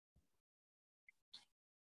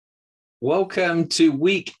Welcome to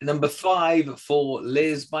week number 5 for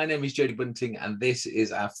Liz. My name is Jody Bunting, and this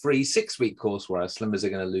is our free 6-week course where our slimmers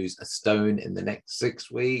are going to lose a stone in the next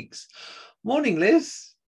 6 weeks. Morning,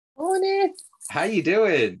 Liz. Morning. How you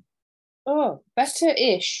doing? Oh,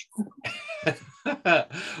 better-ish.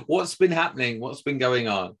 What's been happening? What's been going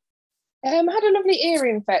on? I had a lovely ear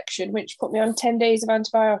infection, which put me on 10 days of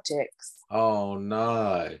antibiotics. Oh,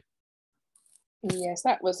 no. Yes,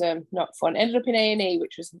 that was not fun. Ended up in A&E,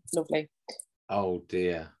 which was lovely. Oh,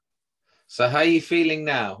 dear. So how are you feeling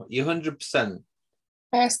now? You 100%?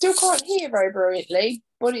 I still can't hear very brilliantly,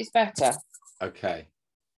 but it's better. Okay.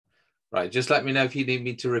 Right, just let me know if you need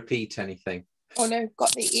me to repeat anything. Oh, no,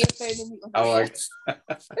 got the earphone in the other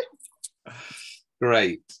ear.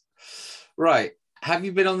 Great. Right. Have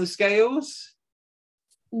you been on the scales?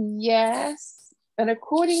 Yes. And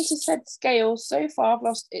according to said scales, so far I've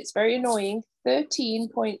lost, it's very annoying,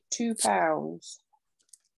 13.2 pounds.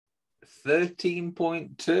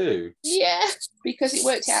 13.2? Yeah, because it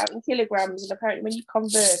worked out in kilograms, and apparently when you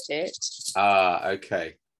convert it...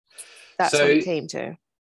 Okay. That's what it came to.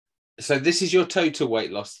 So this is your total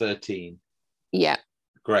weight loss, 13? Yeah.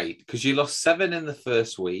 Great, because you lost 7 in the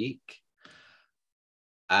first week.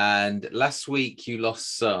 And last week you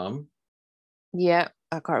lost some. Yeah,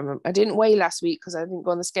 I can't remember. I didn't weigh last week because I didn't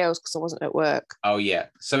go on the scales because I wasn't at work. Oh, yeah.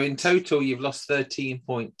 So in total, you've lost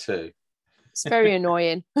 13.2. It's very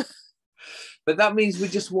annoying. But that means we're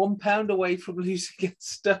just £1 away from losing a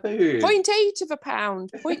stone. 0.8 of a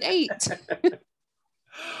pound. 0.8.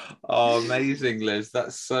 Oh, amazing, Liz.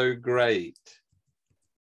 That's so great.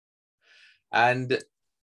 And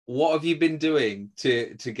what have you been doing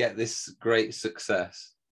to get this great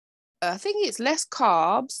success? I think it's less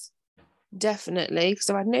carbs, definitely, because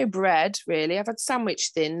I've had no bread, really. I've had sandwich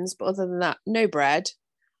thins, but other than that, no bread.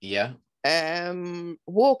 Yeah.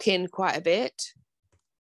 Walking quite a bit.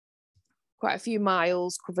 Quite a few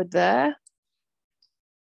miles covered there.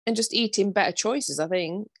 And just eating better choices, I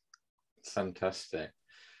think. Fantastic.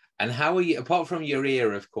 And how are you, apart from your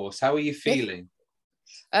ear, of course, how are you feeling?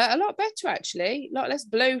 A lot better, actually. A lot less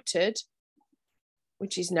bloated,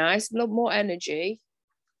 which is nice. A lot more energy.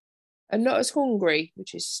 And not as hungry,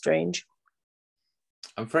 which is strange.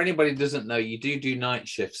 And for anybody who doesn't know, you do night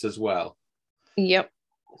shifts as well. Yep.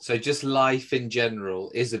 So just life in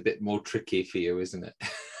general is a bit more tricky for you, isn't it?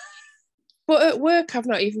 But at work, I've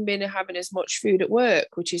not even been having as much food at work,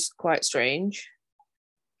 which is quite strange.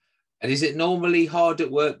 And is it normally hard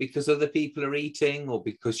at work because other people are eating, or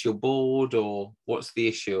because you're bored, or what's the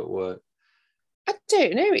issue at work? I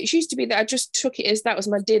don't know. It used to be that I just took it as that was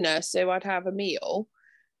my dinner, so I'd have a meal.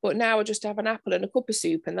 But now I just have an apple and a cup of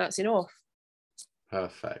soup, and that's enough.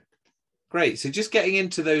 Perfect. Great. So just getting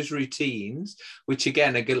into those routines, which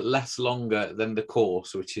again are less longer than the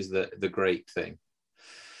course, which is the great thing.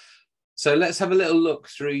 So let's have a little look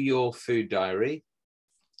through your food diary.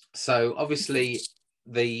 So obviously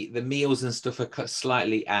the meals and stuff are cut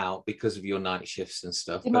slightly out because of your night shifts and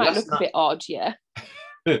stuff. It might look a bit odd, yeah.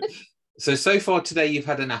 So far today you've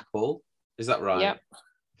had an apple. Is that right?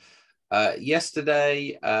 Yep.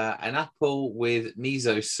 Yesterday, an apple with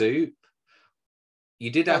miso soup. You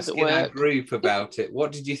did ask in our group about it.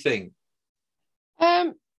 What did you think?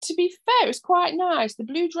 To be fair, it's quite nice. The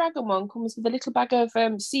Blue Dragon one comes with a little bag of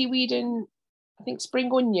seaweed and I think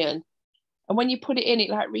spring onion. And when you put it in, it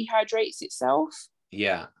like rehydrates itself.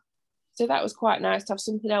 Yeah. So that was quite nice to have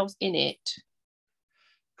something else in it.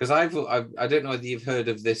 Because I don't know whether you've heard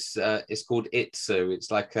of this. It's called Itsu. It's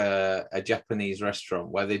like a Japanese restaurant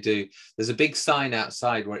where there's a big sign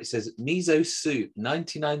outside where it says miso soup,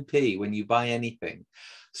 99p when you buy anything.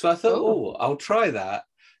 So I thought, I'll try that.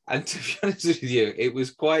 And to be honest with you, it was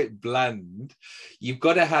quite bland. You've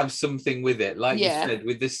got to have something with it. Like you said,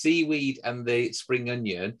 with the seaweed and the spring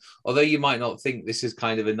onion, although you might not think this is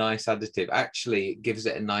kind of a nice additive, actually it gives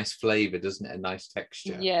it a nice flavour, doesn't it? A nice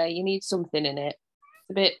texture. Yeah, you need something in it.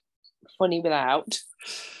 A bit funny without.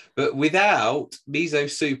 But without, miso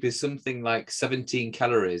soup is something like 17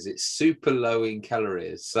 calories. It's super low in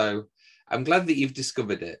calories. So I'm glad that you've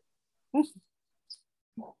discovered it.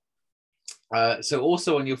 So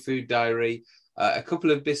also on your food diary, a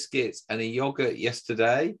couple of biscuits and a yogurt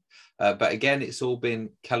yesterday. But again, it's all been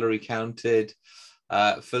calorie counted.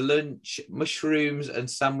 For lunch, mushrooms and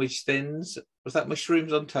sandwich thins. Was that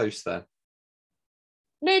mushrooms on toast then?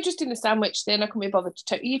 No, just in the sandwich thin. I couldn't be bothered to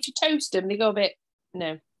toast. If you toast them, they go a bit...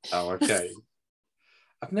 No. Oh, okay.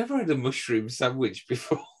 I've never had a mushroom sandwich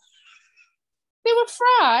before. They were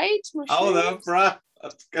fried mushrooms. Oh, they were fried.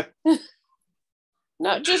 That's good.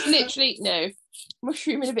 Not just literally, no.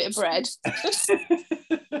 Mushroom and a bit of bread.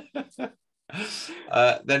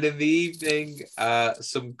 Then in the evening,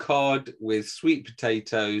 some cod with sweet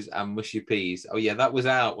potatoes and mushy peas. Oh yeah, that was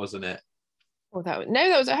out, wasn't it? Oh, that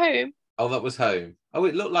was at home. Oh, that was home. Oh,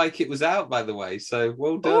 it looked like it was out, by the way. So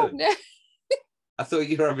well Oh done. no. I thought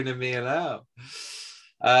you were having a meal out.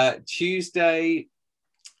 Tuesday,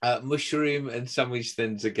 mushroom and sandwich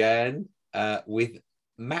thins again with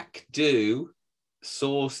MacDo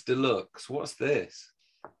sauce deluxe. What's this?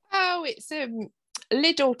 Oh, it's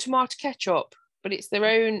Lidl tomato ketchup, but it's their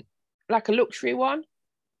own, like a luxury one.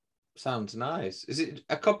 Sounds nice. Is it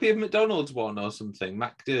a copy of McDonald's one or something?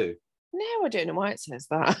 MacDo? No, I don't know why it says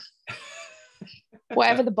that.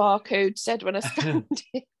 Whatever the barcode said when I scanned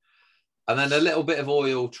it. And then a little bit of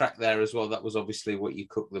oil track there as well. That was obviously what you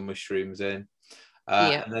cook the mushrooms in.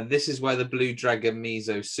 Yeah. And then this is where the Blue Dragon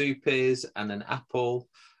miso soup is, and an apple,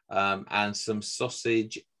 and some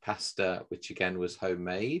sausage pasta, which again was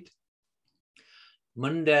homemade.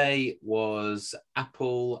 Monday was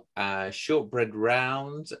apple, shortbread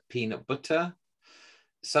rounds, peanut butter,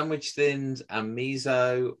 sandwich thins and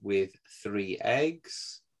miso with 3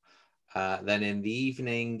 eggs. Then in the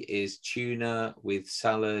evening is tuna with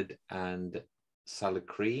salad and salad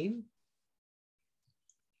cream.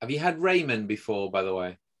 Have you had ramen before, by the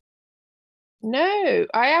way? No,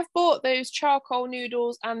 I have bought those charcoal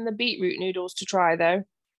noodles and the beetroot noodles to try though.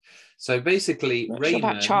 So basically, Not sure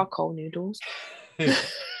about charcoal noodles.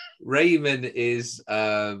 ramen is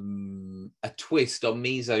a twist on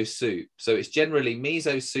miso soup. So it's generally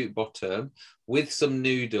miso soup bottom with some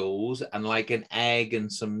noodles and like an egg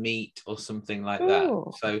and some meat or something like that.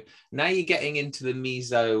 Ooh. So now you're getting into the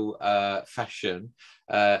miso fashion.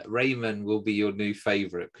 Ramen will be your new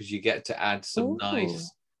favorite because you get to add some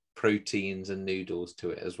nice proteins and noodles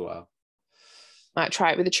to it as well. Might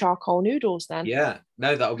try it with the charcoal noodles then. Yeah,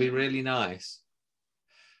 no, that'll be really nice.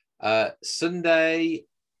 Sunday,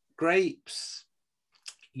 grapes,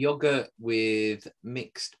 yogurt with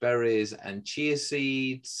mixed berries and chia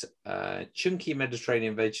seeds, chunky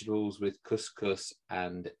Mediterranean vegetables with couscous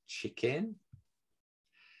and chicken.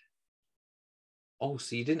 Oh,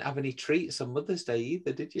 so you didn't have any treats on Mother's Day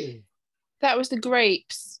either, did you? That was the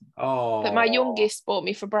grapes that my Oh, youngest bought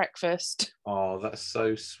me for breakfast. oh, that's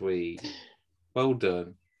so sweet. Well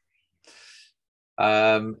done.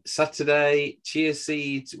 Saturday, chia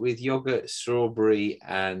seeds with yogurt, strawberry,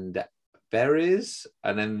 and berries.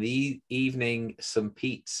 And then the evening, some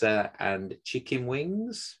pizza and chicken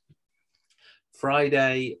wings.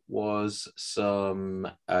 Friday was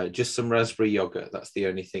just some raspberry yogurt. That's the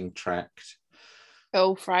only thing tracked.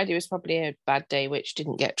 Oh, Friday was probably a bad day, which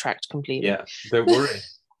didn't get tracked completely. Yeah, don't worry.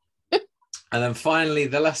 And then finally,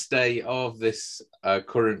 the last day of this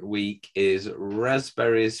current week is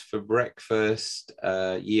raspberries for breakfast,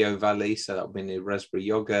 Yeo Valley. So that'll be the raspberry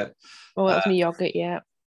yogurt. Oh, that was my yogurt, yeah.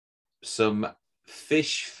 Some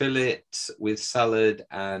fish fillets with salad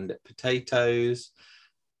and potatoes.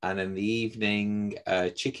 And in the evening,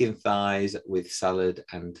 chicken thighs with salad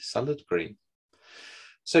and salad cream.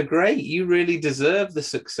 So great. You really deserve the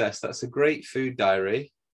success. That's a great food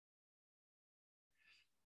diary.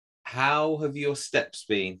 How have your steps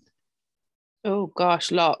been? Oh gosh,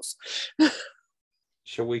 lots.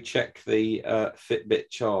 Shall we check the Fitbit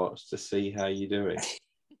charts to see how you're doing?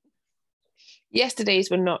 Yesterday's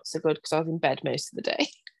were not so good because I was in bed most of the day.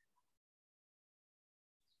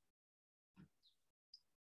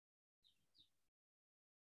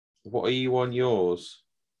 What are you on yours?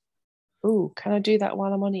 Oh, can I do that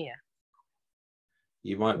while I'm on here?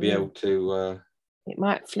 You might be able to... It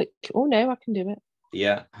might flick. Oh no, I can do it.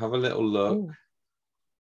 Yeah, have a little look.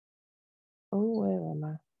 Oh, where am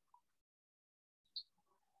I?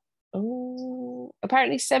 Oh,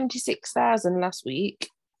 apparently 76,000 last week.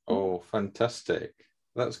 Oh, fantastic.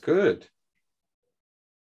 That's good.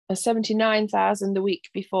 79,000 the week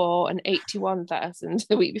before and 81,000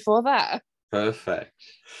 the week before that. Perfect.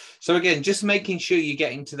 So again, just making sure you're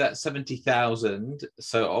getting to that 70,000.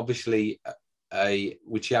 So obviously,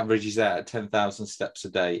 which averages out at 10,000 steps a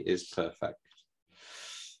day is perfect.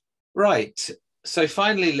 Right. So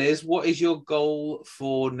finally, Liz, what is your goal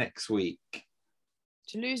for next week?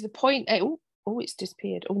 To lose the 0.8. Oh, it's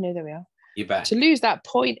disappeared. Oh no, there we are. You're back. To lose that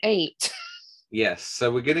 0.8. Yes. So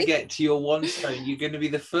we're going to get to your 1 stone. You're going to be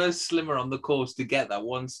the first slimmer on the course to get that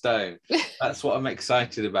 1 stone. That's what I'm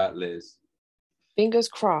excited about, Liz. Fingers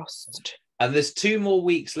crossed. And there's 2 more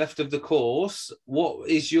weeks left of the course. What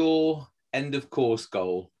is your end of course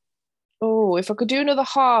goal? Oh, if I could do another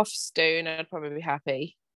half stone, I'd probably be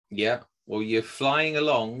happy. Yeah. Well, you're flying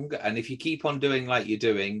along. And if you keep on doing like you're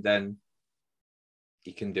doing, then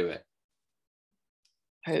you can do it.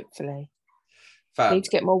 Hopefully. Fab. Need to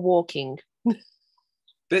get more walking.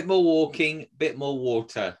 Bit more walking, bit more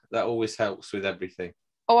water. That always helps with everything.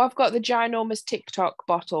 Oh, I've got the ginormous TikTok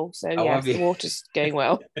bottle. So Oh, yes, have you? the water's going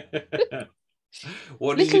well.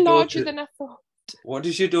 What does Little your larger daughter? than I thought. What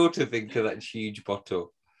does your daughter think of that huge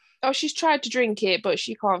bottle? Oh, she's tried to drink it, but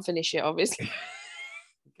she can't finish it, obviously.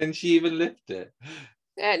 Can she even lift it?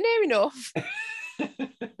 Near enough.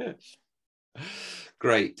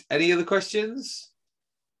 Great. Any other questions?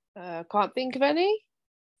 Can't think of any.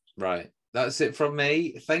 Right. That's it from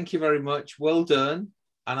me. Thank you very much. Well done.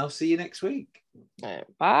 And I'll see you next week. Bye.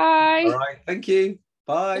 All right. Thank you.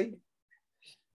 Bye.